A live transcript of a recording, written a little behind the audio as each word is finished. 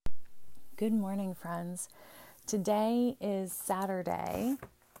Good morning, friends. Today is Saturday,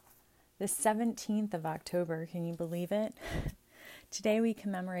 the 17th of October. Can you believe it? Today we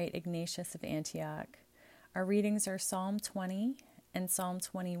commemorate Ignatius of Antioch. Our readings are Psalm 20 and Psalm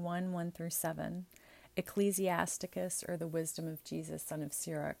 21, 1 through 7, Ecclesiasticus, or the Wisdom of Jesus, son of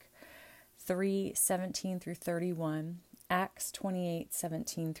Sirach, 3, 17 through 31, Acts 28,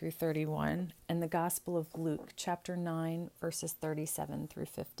 17 through 31, and the Gospel of Luke, chapter 9, verses 37 through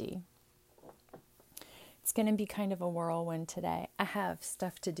 50. It's going to be kind of a whirlwind today. I have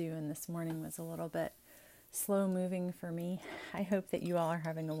stuff to do, and this morning was a little bit slow moving for me. I hope that you all are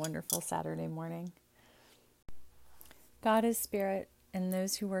having a wonderful Saturday morning. God is spirit, and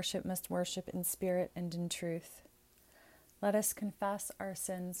those who worship must worship in spirit and in truth. Let us confess our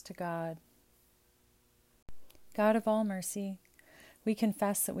sins to God. God of all mercy, we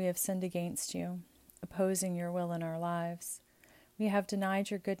confess that we have sinned against you, opposing your will in our lives. We have denied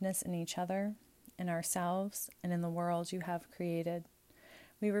your goodness in each other, in ourselves, and in the world you have created.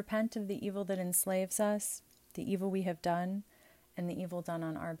 We repent of the evil that enslaves us, the evil we have done, and the evil done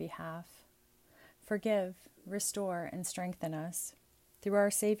on our behalf. Forgive, restore, and strengthen us, through our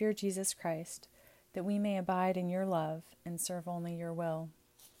Savior Jesus Christ, that we may abide in your love and serve only your will.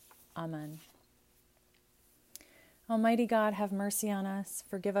 Amen. Almighty God, have mercy on us,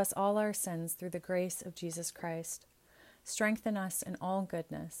 forgive us all our sins through the grace of Jesus Christ. Strengthen us in all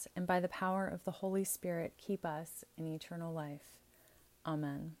goodness, and by the power of the Holy Spirit, keep us in eternal life.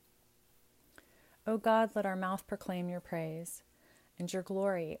 Amen. O God, let our mouth proclaim your praise, and your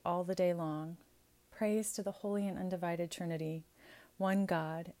glory all the day long. Praise to the Holy and Undivided Trinity, one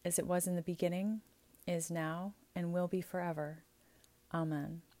God, as it was in the beginning, is now, and will be forever.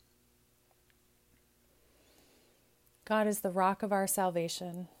 Amen. God is the rock of our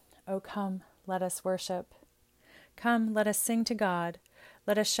salvation. O come, let us worship. Come, let us sing to God.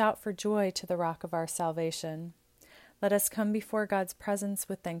 Let us shout for joy to the rock of our salvation. Let us come before God's presence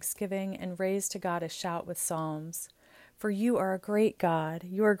with thanksgiving and raise to God a shout with psalms. For you are a great God.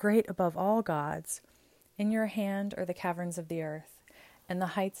 You are great above all gods. In your hand are the caverns of the earth, and the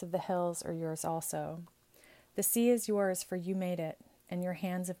heights of the hills are yours also. The sea is yours, for you made it, and your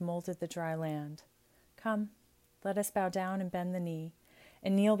hands have molded the dry land. Come, let us bow down and bend the knee,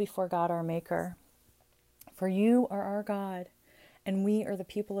 and kneel before God our Maker. For you are our God, and we are the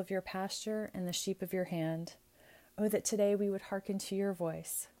people of your pasture and the sheep of your hand. Oh, that today we would hearken to your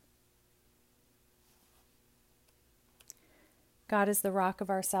voice. God is the rock of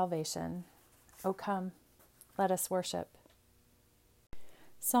our salvation. Oh, come, let us worship.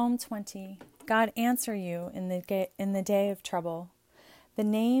 Psalm 20. God answer you in the day of trouble. The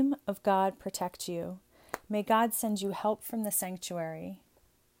name of God protect you. May God send you help from the sanctuary,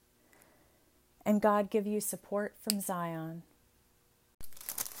 and God give you support from Zion.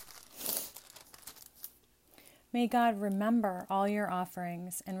 May God remember all your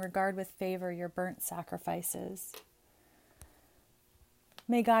offerings and regard with favor your burnt sacrifices.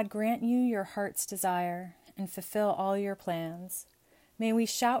 May God grant you your heart's desire and fulfill all your plans. May we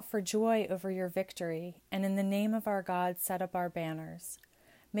shout for joy over your victory, and in the name of our God set up our banners.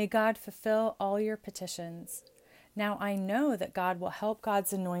 May God fulfill all your petitions. Now I know that God will help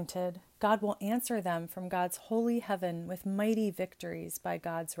God's anointed. God will answer them from God's holy heaven with mighty victories by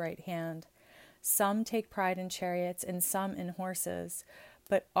God's right hand. Some take pride in chariots and some in horses,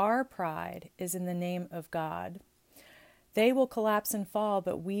 but our pride is in the name of God. They will collapse and fall,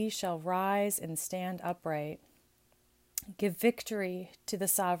 but we shall rise and stand upright. Give victory to the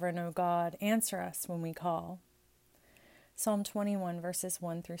sovereign, O God. Answer us when we call. Psalm 21, verses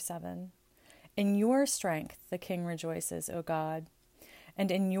 1 through 7. In your strength the king rejoices, O God,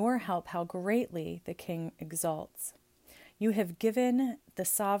 and in your help how greatly the king exalts. You have given the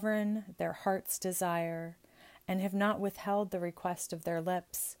sovereign their heart's desire, and have not withheld the request of their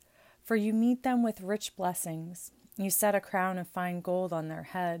lips. For you meet them with rich blessings. You set a crown of fine gold on their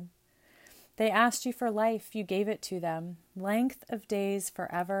head. They asked you for life, you gave it to them, length of days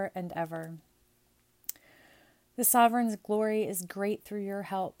forever and ever. The sovereign's glory is great through your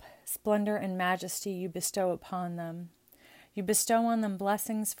help. Splendor and majesty you bestow upon them. You bestow on them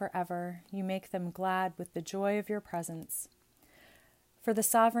blessings forever. You make them glad with the joy of your presence. For the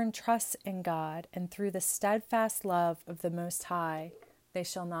sovereign trusts in God, and through the steadfast love of the Most High, they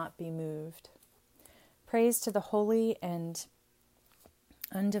shall not be moved. Praise to the Holy and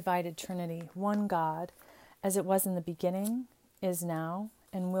Undivided Trinity, one God, as it was in the beginning, is now,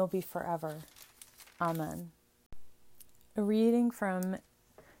 and will be forever. Amen. A reading from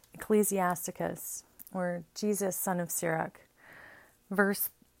Ecclesiasticus, or Jesus, son of Sirach,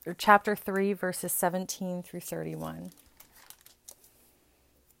 chapter 3, verses 17 through 31.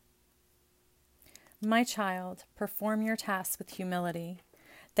 My child, perform your tasks with humility.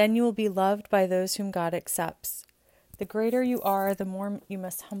 Then you will be loved by those whom God accepts. The greater you are, the more you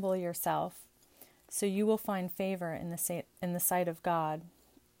must humble yourself, so you will find favor in the sight of God.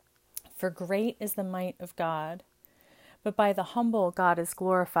 For great is the might of God, but by the humble God is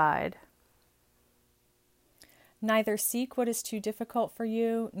glorified. Neither seek what is too difficult for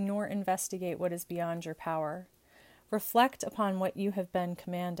you, nor investigate what is beyond your power. Reflect upon what you have been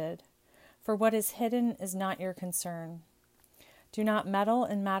commanded, for what is hidden is not your concern. Do not meddle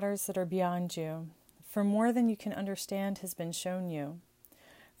in matters that are beyond you, for more than you can understand has been shown you.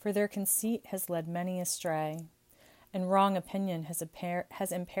 For their conceit has led many astray, and wrong opinion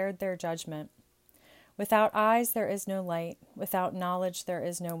has impaired their judgment. Without eyes there is no light, without knowledge there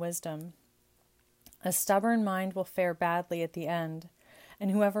is no wisdom. A stubborn mind will fare badly at the end,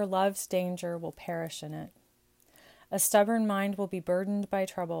 and whoever loves danger will perish in it. A stubborn mind will be burdened by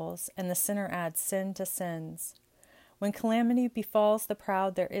troubles, and the sinner adds sin to sins. When calamity befalls the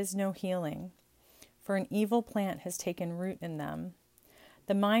proud, there is no healing, for an evil plant has taken root in them.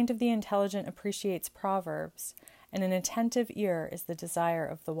 The mind of the intelligent appreciates proverbs, and an attentive ear is the desire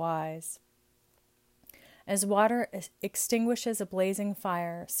of the wise. As water extinguishes a blazing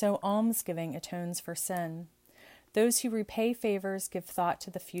fire, so almsgiving atones for sin. Those who repay favors give thought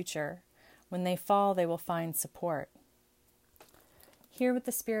to the future. When they fall, they will find support. Hear what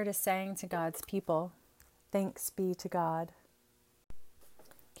the Spirit is saying to God's people. Thanks be to God.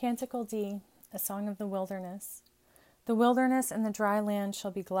 Canticle D, a song of the wilderness. The wilderness and the dry land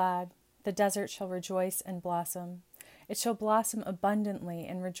shall be glad. The desert shall rejoice and blossom. It shall blossom abundantly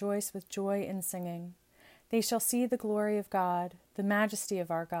and rejoice with joy and singing. They shall see the glory of God, the majesty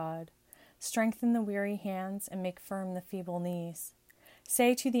of our God. Strengthen the weary hands and make firm the feeble knees.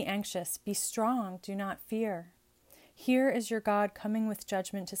 Say to the anxious, be strong, do not fear. Here is your God coming with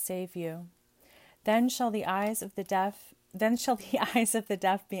judgment to save you. Then shall the eyes of the deaf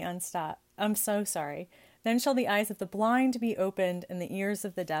be unstopped. Then shall the eyes of the blind be opened and the ears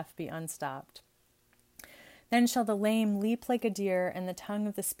of the deaf be unstopped. Then shall the lame leap like a deer and the tongue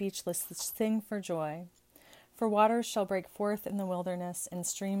of the speechless sing for joy. For waters shall break forth in the wilderness and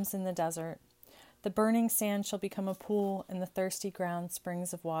streams in the desert. The burning sand shall become a pool and the thirsty ground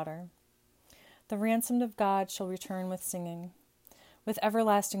springs of water. The ransomed of God shall return with singing, with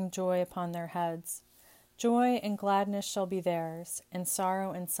everlasting joy upon their heads. Joy and gladness shall be theirs, and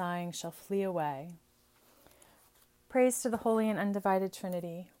sorrow and sighing shall flee away. Praise to the Holy and Undivided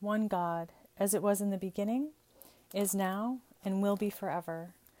Trinity, one God, as it was in the beginning, is now, and will be forever.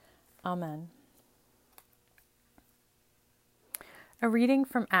 Amen. A reading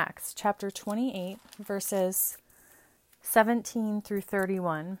from Acts, chapter 28, verses 17 through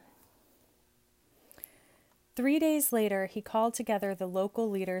 31. 3 days later, he called together the local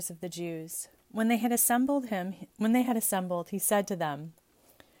leaders of the Jews. When they had assembled, he said to them,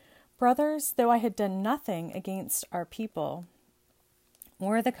 Brothers, though I had done nothing against our people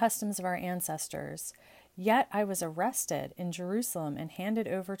or the customs of our ancestors, yet I was arrested in Jerusalem and handed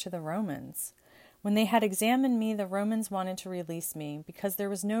over to the Romans. When they had examined me, the Romans wanted to release me because there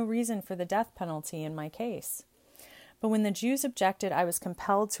was no reason for the death penalty in my case. But when the Jews objected, I was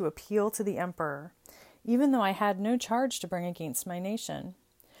compelled to appeal to the emperor, even though I had no charge to bring against my nation.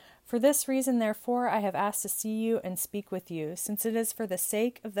 For this reason, therefore, I have asked to see you and speak with you, since it is for the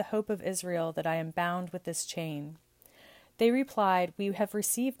sake of the hope of Israel that I am bound with this chain. They replied, We have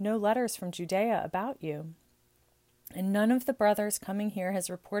received no letters from Judea about you, and none of the brothers coming here has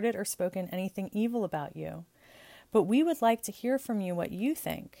reported or spoken anything evil about you. But we would like to hear from you what you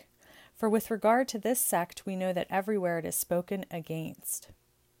think, for with regard to this sect, we know that everywhere it is spoken against.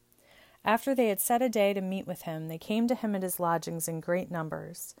 After they had set a day to meet with him, they came to him at his lodgings in great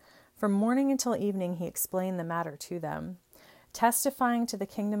numbers. From morning until evening he explained the matter to them, testifying to the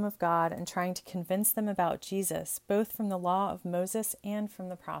kingdom of God and trying to convince them about Jesus, both from the law of Moses and from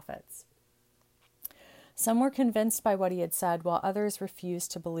the prophets. Some were convinced by what he had said, while others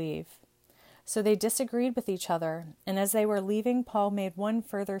refused to believe. So they disagreed with each other, and as they were leaving, Paul made one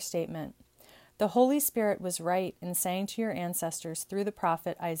further statement. The Holy Spirit was right in saying to your ancestors through the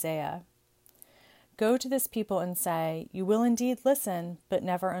prophet Isaiah, Go to this people and say, You will indeed listen, but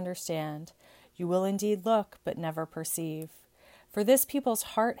never understand. You will indeed look, but never perceive. For this people's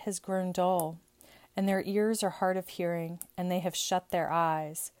heart has grown dull, and their ears are hard of hearing, and they have shut their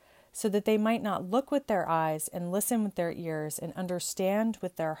eyes, so that they might not look with their eyes and listen with their ears and understand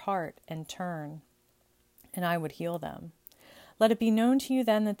with their heart and turn, and I would heal them. Let it be known to you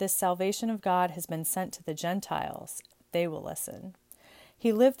then that this salvation of God has been sent to the Gentiles. They will listen.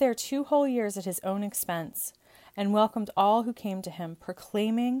 He lived there 2 whole years at his own expense and welcomed all who came to him,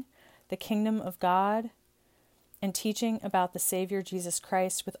 proclaiming the kingdom of God and teaching about the Savior Jesus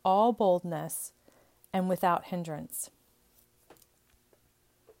Christ with all boldness and without hindrance.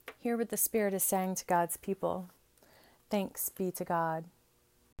 Hear what the Spirit is saying to God's people. Thanks be to God.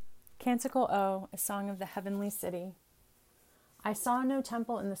 Canticle O, a song of the heavenly city. I saw no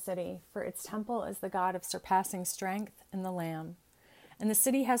temple in the city, for its temple is the God of surpassing strength and the Lamb. And the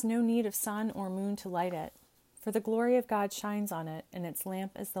city has no need of sun or moon to light it, for the glory of God shines on it, and its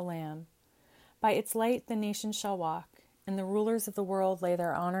lamp is the Lamb. By its light the nations shall walk, and the rulers of the world lay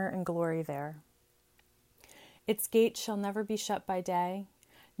their honor and glory there. Its gates shall never be shut by day,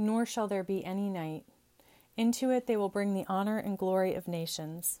 nor shall there be any night. Into it they will bring the honor and glory of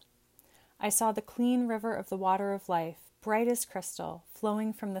nations. I saw the clean river of the water of life, bright as crystal,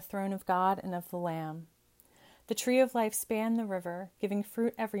 flowing from the throne of God and of the Lamb. The tree of life spanned the river, giving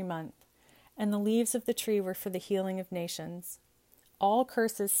fruit every month, and the leaves of the tree were for the healing of nations. All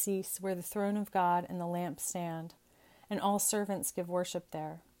curses cease where the throne of God and the lamp stand, and all servants give worship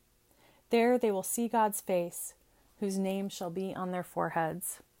there. There they will see God's face, whose name shall be on their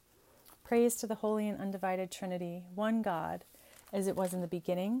foreheads. Praise to the Holy and Undivided Trinity, one God, as it was in the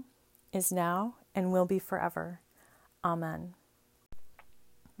beginning, is now, and will be forever. Amen.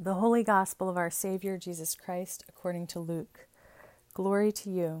 The Holy Gospel of our Savior Jesus Christ according to Luke. Glory to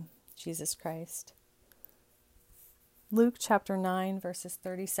you, Jesus Christ. Luke chapter 9, verses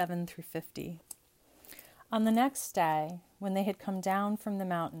 37 through 50. On the next day, when they had come down from the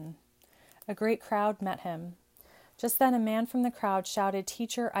mountain, a great crowd met him. Just then a man from the crowd shouted,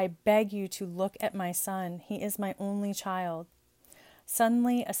 "Teacher, I beg you to look at my son. He is my only child."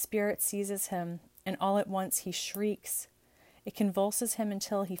 Suddenly a spirit seizes him, and all at once he shrieks. It convulses him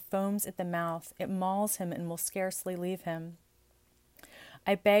until he foams at the mouth. It mauls him and will scarcely leave him.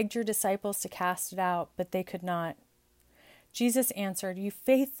 I begged your disciples to cast it out, but they could not. Jesus answered, "You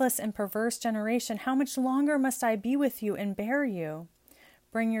faithless and perverse generation, how much longer must I be with you and bear you?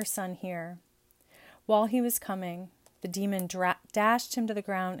 Bring your son here." While he was coming, the demon dashed him to the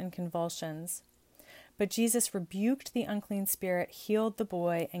ground in convulsions. But Jesus rebuked the unclean spirit, healed the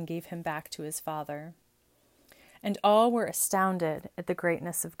boy, and gave him back to his father. And all were astounded at the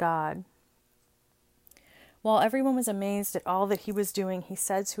greatness of God. While everyone was amazed at all that he was doing, he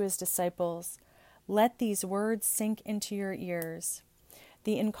said to his disciples, "Let these words sink into your ears.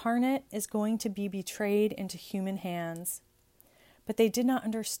 The incarnate is going to be betrayed into human hands." But they did not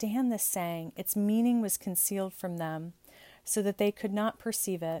understand this saying. Its meaning was concealed from them, so that they could not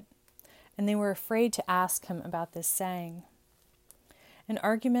perceive it, and they were afraid to ask him about this saying. An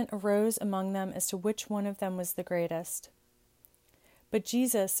argument arose among them as to which one of them was the greatest. But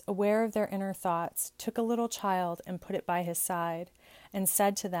Jesus, aware of their inner thoughts, took a little child and put it by his side, and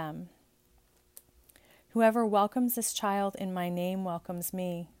said to them, "Whoever welcomes this child in my name welcomes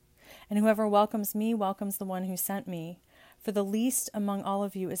me, and whoever welcomes me welcomes the one who sent me, for the least among all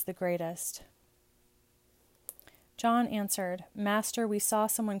of you is the greatest." John answered, "Master, we saw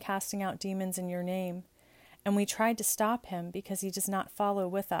someone casting out demons in your name, and we tried to stop him because he does not follow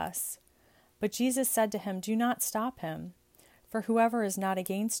with us." But Jesus said to him, "Do not stop him, for whoever is not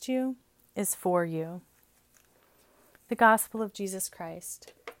against you is for you." The Gospel of Jesus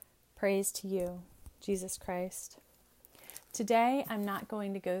Christ. Praise to you, Jesus Christ. Today, I'm not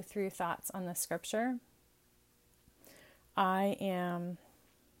going to go through thoughts on the scripture. I am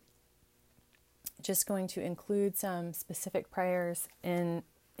just going to include some specific prayers in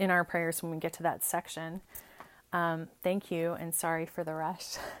our prayers when we get to that section. Thank you, and sorry for the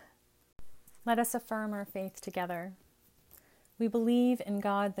rush. Let us affirm our faith together. We believe in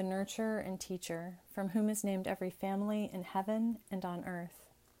God, the nurturer and teacher, from whom is named every family in heaven and on earth.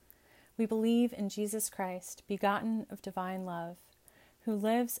 We believe in Jesus Christ, begotten of divine love, who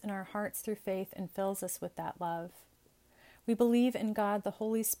lives in our hearts through faith and fills us with that love. We believe in God, the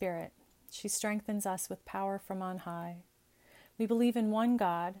Holy Spirit. She strengthens us with power from on high. We believe in one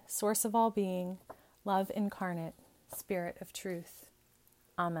God, source of all being, love incarnate, Spirit of truth.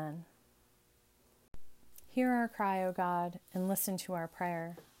 Amen. Hear our cry, O God, and listen to our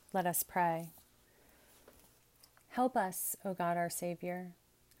prayer. Let us pray. Help us, O God, our Savior.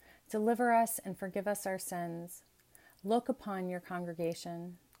 Deliver us and forgive us our sins. Look upon your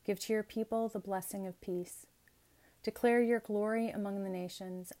congregation. Give to your people the blessing of peace. Declare your glory among the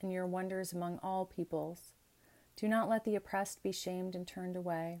nations and your wonders among all peoples. Do not let the oppressed be shamed and turned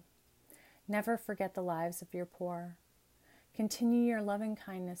away. Never forget the lives of your poor. Continue your loving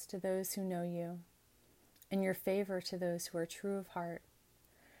kindness to those who know you, and your favor to those who are true of heart.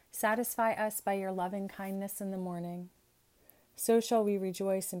 Satisfy us by your loving kindness in the morning. So shall we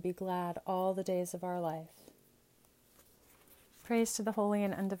rejoice and be glad all the days of our life. Praise to the Holy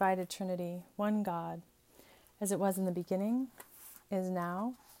and Undivided Trinity, one God, as it was in the beginning, is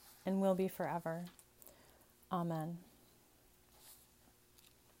now, and will be forever. Amen.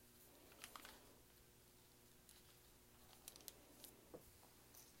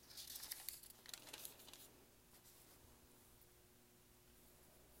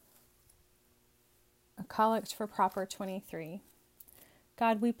 A Collect for Proper 23.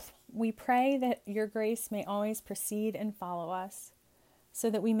 God, we pray that your grace may always precede and follow us,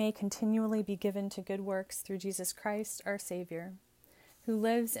 so that we may continually be given to good works through Jesus Christ, our Savior, who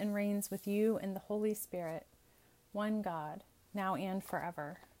lives and reigns with you in the Holy Spirit, one God, now and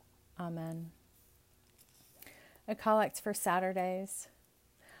forever. Amen. A Collect for Saturdays.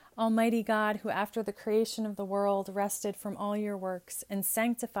 Almighty God, who after the creation of the world rested from all your works and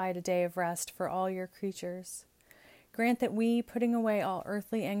sanctified a day of rest for all your creatures, grant that we, putting away all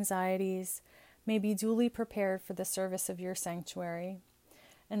earthly anxieties, may be duly prepared for the service of your sanctuary,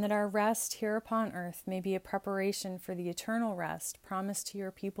 and that our rest here upon earth may be a preparation for the eternal rest promised to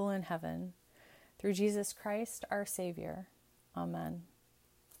your people in heaven. Through Jesus Christ, our Savior. Amen.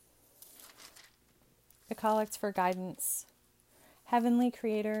 A Collect for Guidance. Heavenly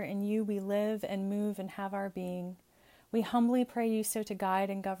Creator, in you we live and move and have our being. We humbly pray you so to guide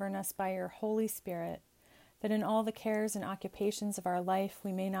and govern us by your Holy Spirit, that in all the cares and occupations of our life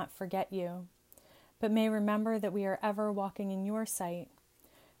we may not forget you, but may remember that we are ever walking in your sight.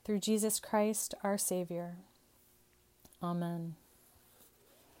 Through Jesus Christ, our Savior. Amen.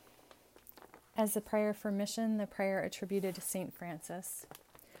 As the prayer for mission, the prayer attributed to St. Francis.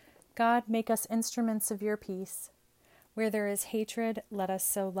 God, make us instruments of your peace. Where there is hatred, let us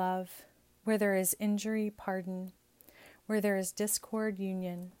sow love. Where there is injury, pardon. Where there is discord,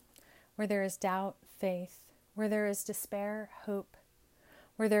 union. Where there is doubt, faith. Where there is despair, hope.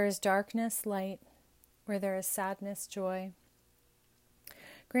 Where there is darkness, light. Where there is sadness, joy.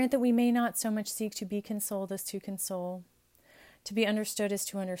 Grant that we may not so much seek to be consoled as to console, to be understood as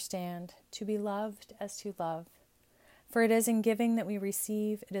to understand, to be loved as to love. For it is in giving that we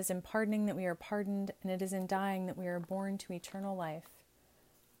receive, it is in pardoning that we are pardoned, and it is in dying that we are born to eternal life.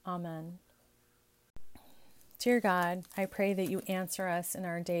 Amen. Dear God, I pray that you answer us in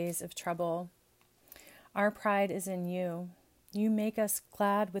our days of trouble. Our pride is in you. You make us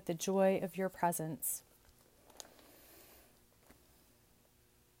glad with the joy of your presence.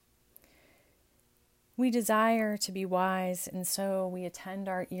 We desire to be wise, and so we attend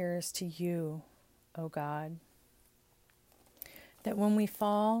our ears to you, O God, that when we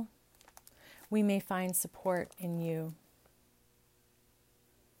fall, we may find support in you.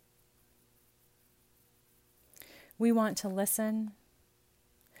 We want to listen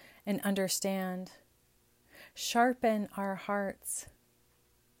and understand. Sharpen our hearts,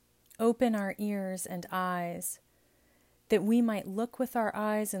 open our ears and eyes, that we might look with our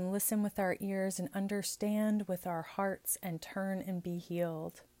eyes and listen with our ears and understand with our hearts and turn and be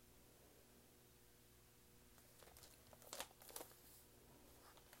healed.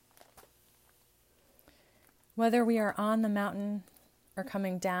 Whether we are on the mountain or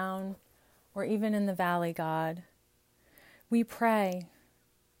coming down or even in the valley, God, we pray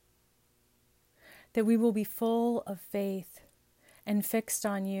that we will be full of faith and fixed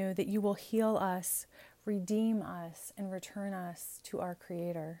on you, that you will heal us, redeem us, and return us to our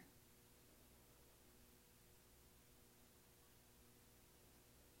Creator.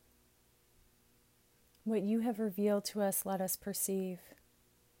 What you have revealed to us, let us perceive.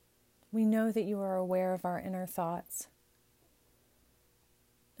 We know that you are aware of our inner thoughts.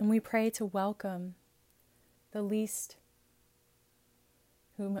 And we pray to welcome the least,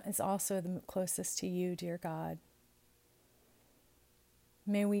 whom is also the closest to you, dear God.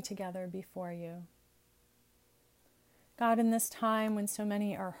 May we together before you. God, in this time when so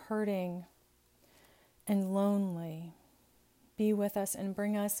many are hurting and lonely, be with us and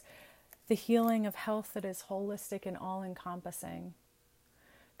bring us the healing of health that is holistic and all-encompassing.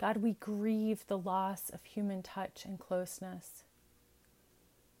 God, we grieve the loss of human touch and closeness.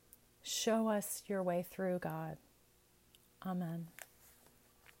 Show us your way through, God. Amen.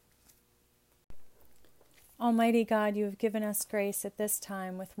 Almighty God, you have given us grace at this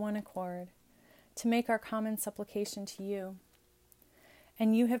time with one accord to make our common supplication to you.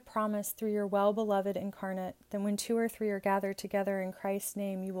 And you have promised through your well-beloved incarnate that when 2 or 3 are gathered together in Christ's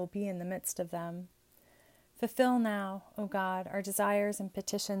name, you will be in the midst of them. Fulfill now, O God, our desires and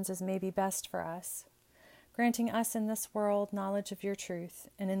petitions as may be best for us, granting us in this world knowledge of your truth,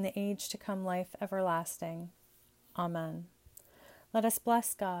 and in the age to come life everlasting. Amen. Let us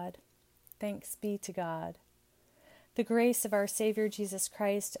bless God. Thanks be to God. The grace of our Savior Jesus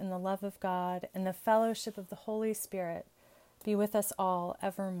Christ, and the love of God, and the fellowship of the Holy Spirit be with us all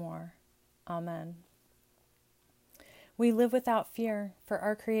evermore. Amen. We live without fear, for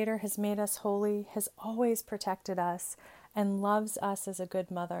our Creator has made us holy, has always protected us, and loves us as a good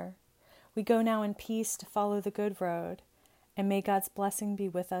mother. We go now in peace to follow the good road, and may God's blessing be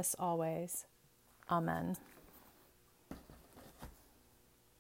with us always. Amen.